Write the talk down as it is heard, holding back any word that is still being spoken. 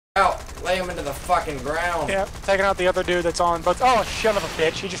out. Lay him into the fucking ground. Yeah, taking out the other dude that's on both. Oh, son of a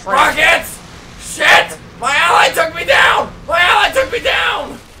bitch. He just ran. Rockets! Shit! My ally took me down! My ally took me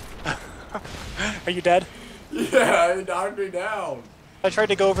down! Are you dead? Yeah, he knocked me down. I tried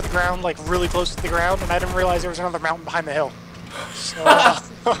to go over the ground, like really close to the ground, and I didn't realize there was another mountain behind the hill. So, I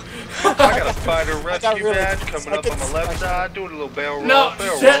got a spider rescue badge coming up on the left side, doing a little barrel roll. No,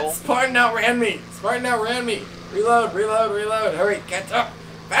 barrel shit! roll. Spartan outran me! Spartan outran me! Reload, reload, reload! Hurry, catch up!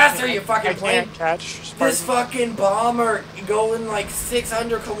 Faster, you fucking plane! Can't catch Spartan. This fucking bomber going like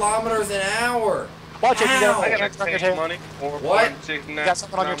 600 kilometers an hour! Watch it, you Ow. I got on your exchange tail. money. What? You got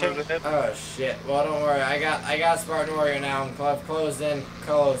something on your tail? Oh shit, well don't worry, I got Spartan Warrior now. I'm closed in,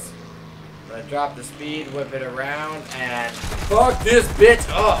 close. I'm gonna drop the speed, whip it around, and fuck this bitch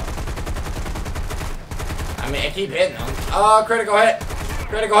up! I mean, I keep hitting them. Oh, critical hit!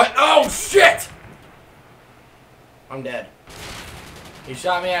 Critical hit! Oh shit! I'm dead. He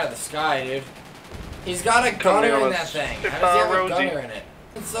shot me out of the sky, dude. He's got a gunner in that thing. How does he have a gunner in it?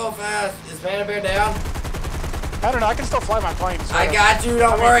 It's so fast. Is Panda Bear down? I don't know, I can still fly my plane. So I got you,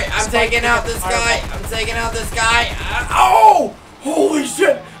 don't worry. I'm taking out this guy. I'm taking out this guy. Oh! Holy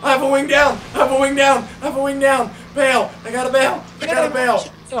shit! I have a wing down! I have a wing down! I have a wing down! Bail! I gotta bail! I gotta bail!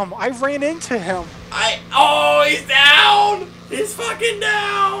 I ran into him. Oh, he's down! He's fucking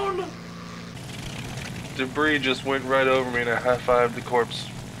down! Debris just went right over me and I high-fived the corpse.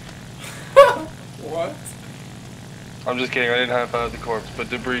 What? I'm just kidding, I didn't high-five the corpse, but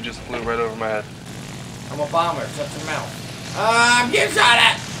debris just flew right over my head. I'm a bomber. Shut your mouth. I'm getting shot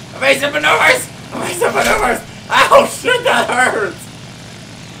at! Evasive maneuvers! Evasive maneuvers! Ow, shit, that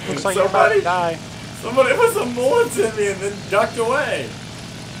hurts! Looks like you're about to die. Somebody put some bullets in me and then ducked away.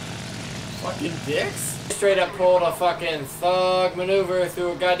 Fucking dicks. Straight up pulled a fucking thug maneuver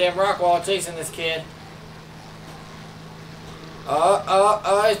through a goddamn rock wall chasing this kid.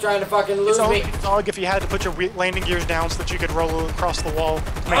 He's trying to fucking lose me. It's thug if you had to put your landing gears down so that you could roll across the wall.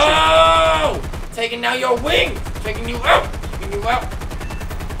 Taking down your wing! Taking you out! Taking you out!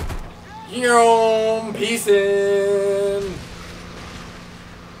 Yum, piecing!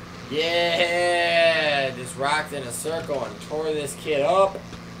 Yeah! Just rocked in a circle and tore this kid up.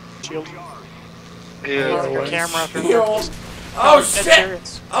 Shield. Yeah. Your camera. Oh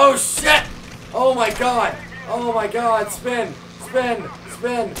shit! Oh shit! Oh my god! Oh my god! Spin! Spin!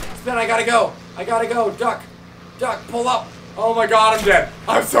 Spin! Spin! I gotta go! I gotta go! Duck! Duck! Pull up! Oh my god! I'm dead!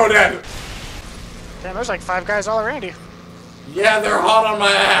 I'm so dead! Damn, there's like 5 guys all around you. Yeah, they're hot on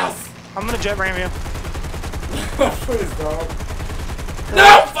my ass! I'm gonna jet ram you. Please don't.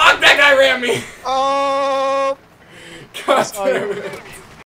 No! Fuck! That guy ran me! Oh! God damn it.